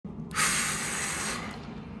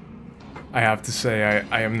I have to say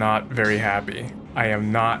I am not very happy. I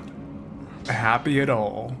am not happy at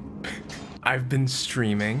all. I've been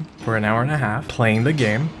streaming for an hour and a half, playing the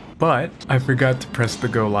game, but I forgot to press the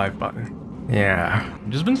go live button. Yeah,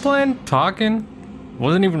 just been playing, talking,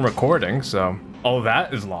 wasn't even recording, so all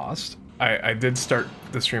that is lost. I did start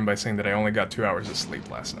the stream by saying that I only got 2 hours of sleep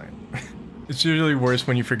last night. It's usually worse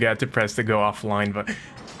when you forget to press the go offline, but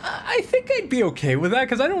I think I'd be okay with that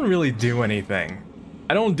because I don't really do anything.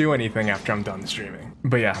 I don't do anything after I'm done streaming.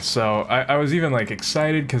 But yeah, so I was even like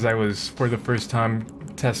excited because I was for the first time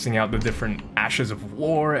testing out the different Ashes of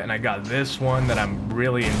War, and I got this one that I'm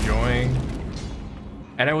really enjoying.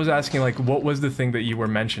 And I was asking like, what was the thing that you were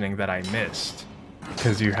mentioning that I missed?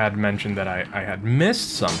 Because you had mentioned that I had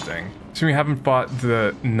missed something. So we haven't fought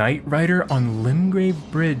the Knight Rider on Limgrave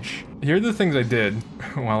Bridge. Here are the things I did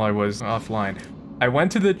while I was offline. I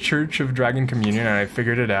went to the Church of Dragon Communion and I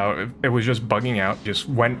figured it out. It was just bugging out. Just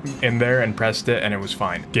went in there and pressed it and it was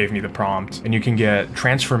fine. Gave me the prompt. And you can get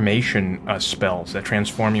transformation spells that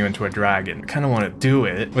transform you into a dragon. I kind of want to do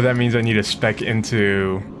it, but that means I need to spec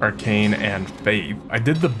into Arcane and Faith. I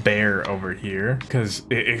did the bear over here because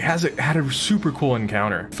it had a super cool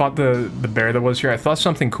encounter. Fought the bear that was here. I thought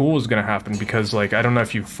something cool was going to happen because like, I don't know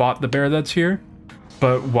if you fought the bear that's here,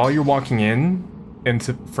 but while you're walking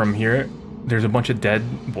from here, there's a bunch of dead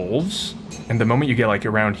wolves, and the moment you get like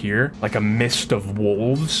around here, like a mist of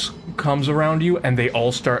wolves comes around you and they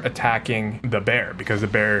all start attacking the bear because the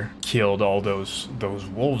bear killed all those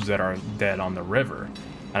wolves that are dead on the river.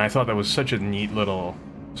 And I thought that was such a neat little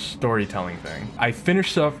storytelling thing. I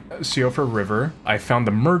finished off Siofor River. I found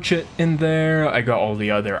the merchant in there. I got all the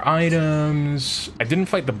other items. I didn't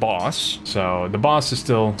fight the boss, so the boss is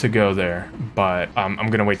still to go there, but I'm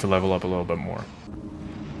gonna wait to level up a little bit more.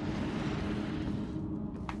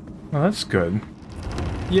 Oh, that's good.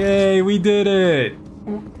 Yay, we did it!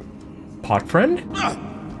 Pot friend?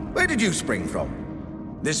 Where did you spring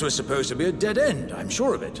from? This was supposed to be a dead end, I'm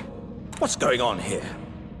sure of it. What's going on here?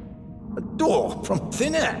 A door from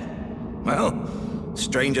thin air? Well,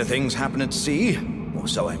 stranger things happen at sea, or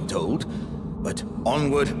so I'm told. But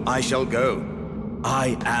onward I shall go.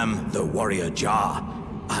 I am the warrior Jar,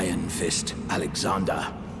 Iron Fist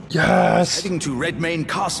Alexander. Yes! Heading to Redmane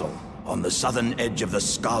Castle, on the southern edge of the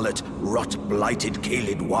scarlet, rot-blighted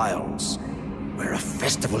Caelid Wilds, where a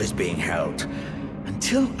festival is being held,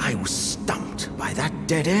 until I was stumped by that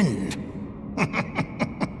dead end.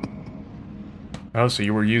 Oh, so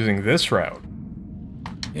you were using this route.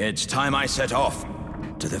 It's time I set off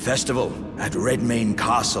to the festival at Redmane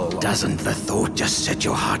Castle. Doesn't the thought just set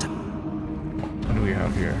your heart? What do we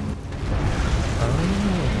have here? Oh,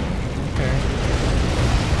 okay.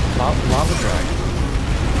 Lava dragon.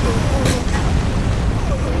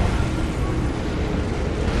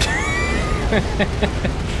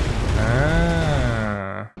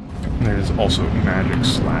 Ah. There's also magic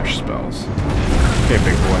slash spells. Okay,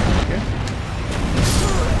 big boy. Okay.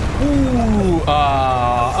 Ooh,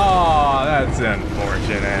 that's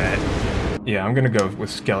unfortunate. Yeah, I'm gonna go with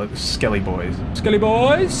Skelly boys. Skelly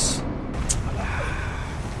boys!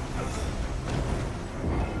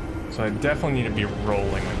 So I definitely need to be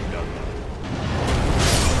rolling when you done that.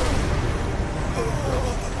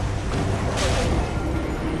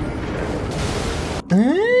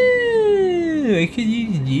 I could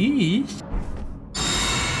use these.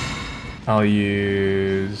 I'll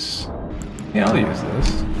use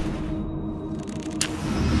this.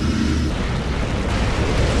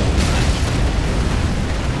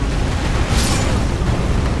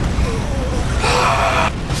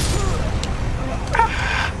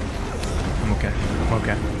 I'm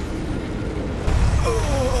okay.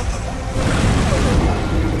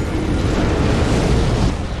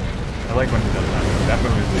 I like when he does that move. That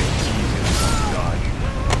move is the easiest to dodge.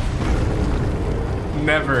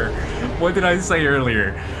 Never. What did I say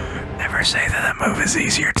earlier? Never say that move is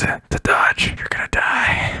easier to dodge. You're gonna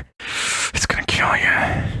die. It's gonna kill you.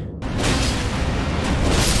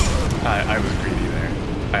 I was greedy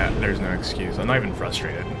there. There's no excuse. I'm not even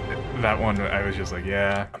frustrated. That one, I was just like,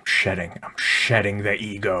 yeah. I'm shedding the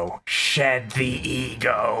ego. Shed the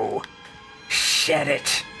ego. Shed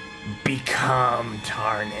it. Become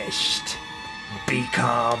tarnished.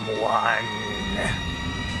 Become one.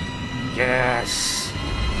 Yes.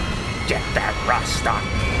 Get that rust on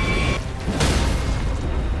me.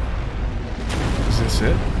 Is this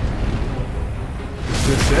it? Is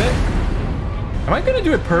this it? Am I gonna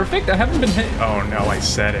do it perfect? I haven't been hit. Oh no, I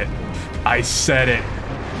said it. I said it.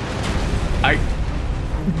 I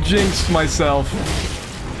jinxed myself.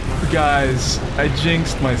 Guys, I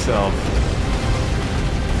jinxed myself.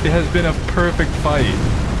 It has been a perfect fight.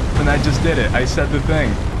 And I just did it. I said the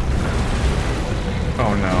thing.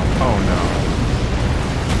 Oh no. Oh no.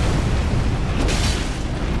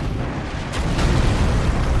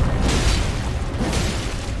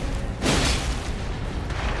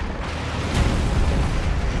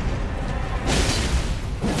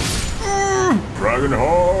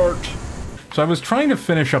 Dragonheart! So I was trying to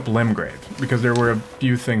finish up Limgrave, because there were a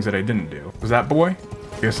few things that I didn't do. Was that boy?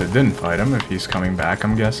 I guess I didn't fight him if he's coming back,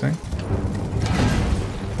 I'm guessing.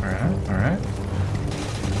 Alright, alright.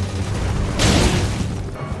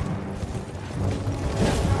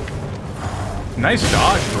 Nice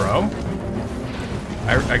dodge, bro.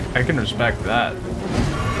 I can respect that.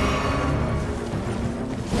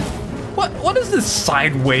 What is this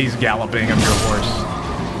sideways galloping of your horse?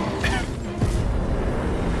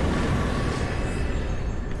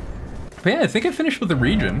 But yeah, I think I finished with the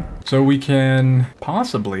region. So we can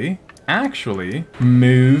possibly, actually,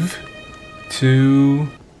 move to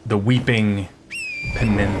the Weeping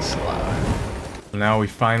Peninsula. Now we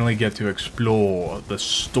finally get to explore the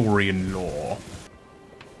story and lore.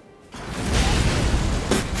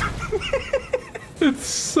 It's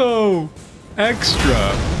so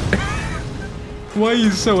extra. Why are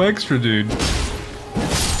you so extra, dude?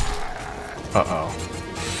 Uh-oh.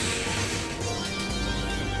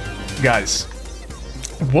 Guys,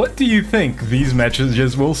 what do you think these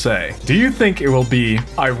messages will say? Do you think it will be,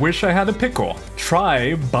 I wish I had a pickle,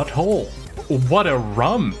 try butthole, what a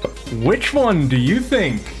rump? Which one do you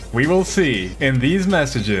think we will see in these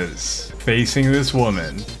messages facing this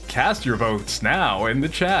woman? Cast your votes now in the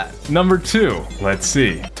chat. Number 2, let's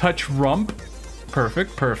see. Touch rump.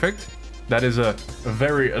 Perfect, perfect. That is a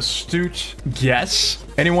very astute guess.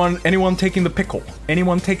 Anyone taking the pickle?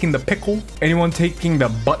 Anyone taking the pickle? Anyone taking the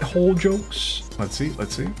butthole jokes? Let's see,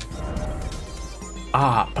 let's see.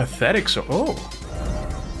 Ah, pathetic, so, oh.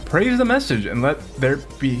 Praise the message and let there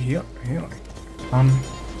be healing.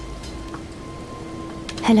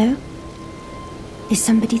 Hello? Is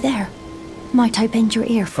somebody there? Might I bend your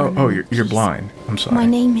ear for a moment, you're please? blind. I'm sorry. My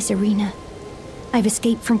name is Irina. I've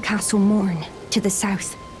escaped from Castle Morn to the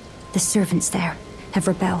south. The servants there have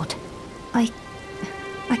rebelled.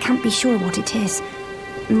 I can't be sure what it is.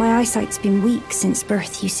 My eyesight's been weak since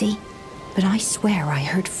birth, you see. But I swear I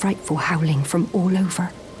heard frightful howling from all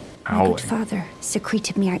over. My good father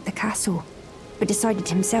secreted me out the castle, but decided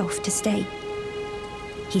himself to stay.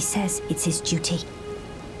 He says it's his duty.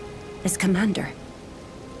 As commander.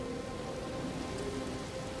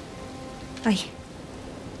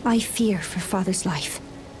 I fear for father's life.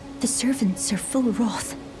 The servants are full of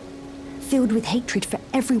wrath, filled with hatred for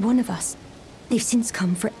every one of us. They've since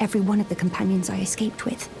come for every one of the companions I escaped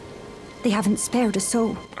with. They haven't spared a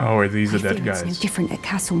soul. Oh, are these the dead guys? It's no different at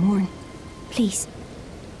Castle Morn. Please,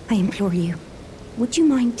 I implore you, would you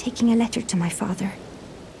mind taking a letter to my father?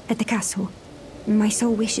 At the castle, my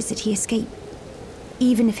soul wishes that he escape,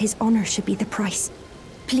 even if his honor should be the price.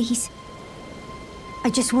 Please. I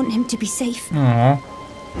just want him to be safe. Aww.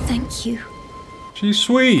 Thank you. She's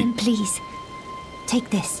sweet. Then please, take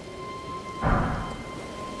this.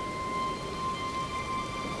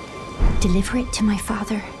 Deliver it to my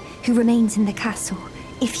father, who remains in the castle,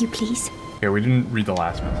 if you please. Okay, we didn't read the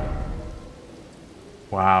last message.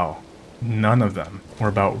 Wow. None of them were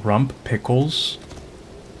about rump, pickles,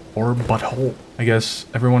 or butthole. I guess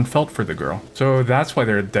everyone felt for the girl. So that's why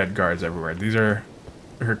there are dead guards everywhere. These are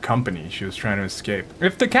her company. She was trying to escape.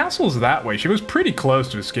 If the castle's that way, she was pretty close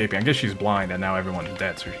to escaping. I guess she's blind and now everyone's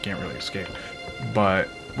dead, so she can't really escape. But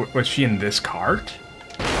was she in this cart?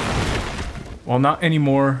 Well, not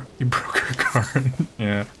anymore. You broke her cart.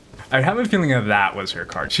 Yeah. I have a feeling that that was her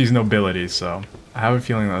cart. She's nobility, so I have a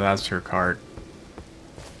feeling that that's her cart.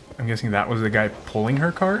 I'm guessing that was the guy pulling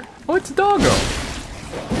her cart. Oh, it's Doggo.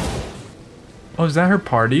 Oh, is that her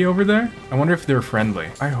party over there? I wonder if they're friendly.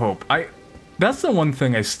 I hope. That's the one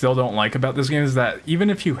thing I still don't like about this game, is that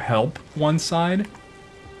even if you help one side,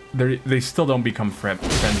 they still don't become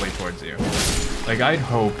friendly towards you. Like, I'd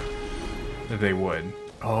hope that they would.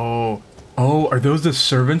 Oh, are those the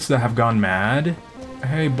servants that have gone mad?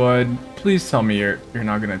 Hey, bud, please tell me you're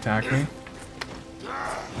not gonna attack me.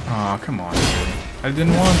 Aw, come on, dude. I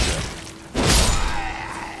didn't want to.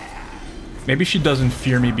 Maybe she doesn't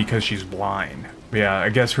fear me because she's blind. But yeah, I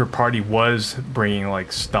guess her party was bringing,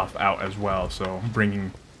 like, stuff out as well. So,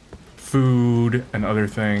 bringing food and other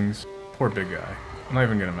things. Poor big guy. I'm not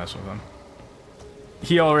even gonna mess with him.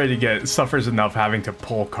 He already suffers enough having to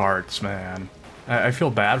pull carts, man. I feel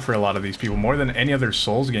bad for a lot of these people, more than any other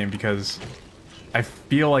Souls game, because I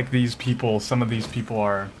feel like some of these people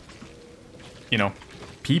are, you know,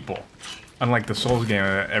 people. Unlike the Souls game,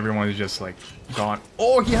 everyone is just, like, gone.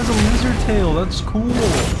 Oh, he has a lizard tail. That's cool.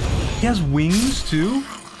 He has wings, too?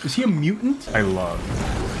 Is he a mutant? I love.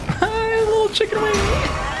 Hi, little chicken wing.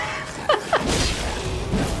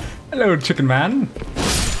 Hello, chicken man.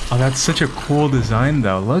 Oh, that's such a cool design,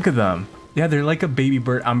 though. Look at them. Yeah, they're like a baby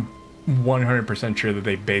bird. I'm 100% sure that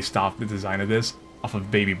they based off the design of this off of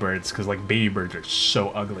baby birds, because like baby birds are so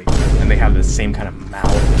ugly, and they have the same kind of mouth.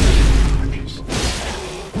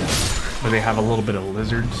 But they have a little bit of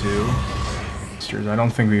lizard too. I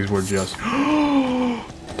don't think these were just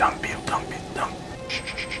dung beetle, dung beetle, dung.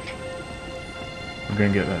 We're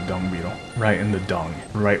gonna get that dung beetle right in the dung,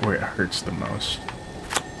 right where it hurts the most.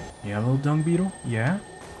 Yeah, little dung beetle. Yeah.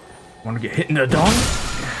 Want to get hit in the dung?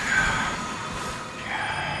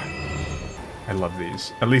 I love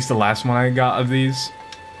these. At least the last one I got of these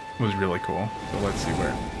was really cool. So let's see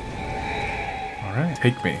where. Alright,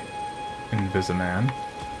 take me, Invisiman.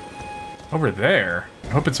 Over there? I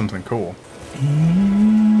hope it's something cool.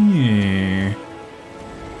 Yeah.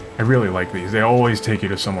 I really like these. They always take you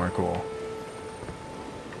to somewhere cool.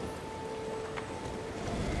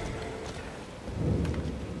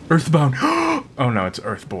 Earthbound! Oh no, it's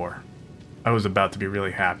Earthbore. I was about to be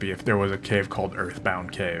really happy if there was a cave called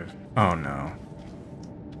Earthbound Cave. Oh no.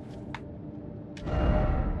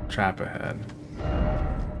 Trap ahead.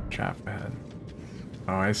 Trap ahead.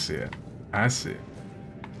 Oh, I see it. I see it.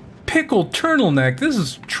 Pickled turtleneck, this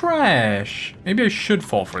is trash. Maybe I should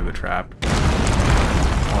fall for the trap.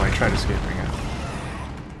 Oh, I tried escaping it.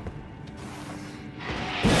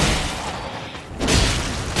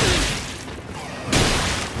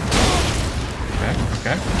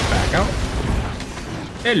 Okay, back out.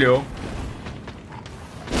 Hello.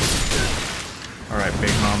 Alright,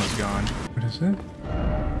 Big Mama's gone. What is it?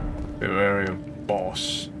 The area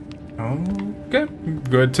boss. Okay,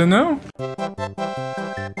 good to know.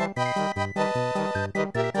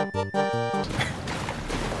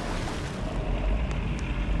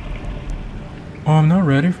 Oh, I'm not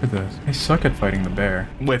ready for this. I suck at fighting the bear.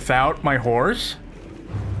 Without my horse?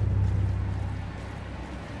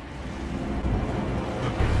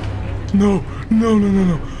 No, no, no, no,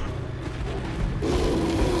 no.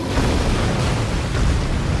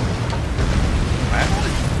 What?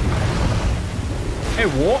 Hey,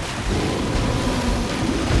 what?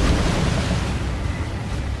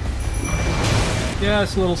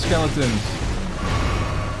 Yes, little skeletons.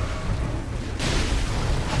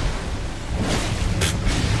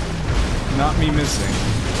 Not me missing.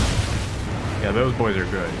 Yeah, those boys are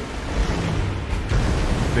good.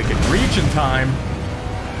 They can reach in time.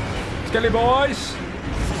 Skelly boys!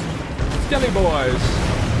 Skelly boys!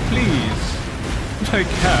 Please! Take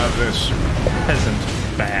care of this peasant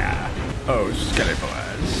bear. Oh, Skelly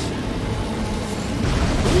boys.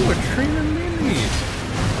 Ooh, a train of minis!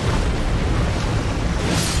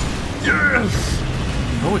 Yes!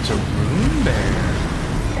 Oh, it's a rune bear.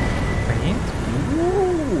 Right?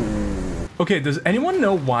 Ooh. Okay, does anyone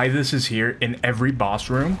know why this is here in every boss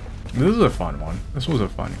room? This is a fun one. This was a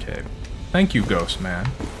fun cave. Thank you, Ghost Man,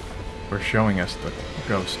 for showing us the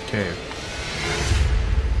ghost cave.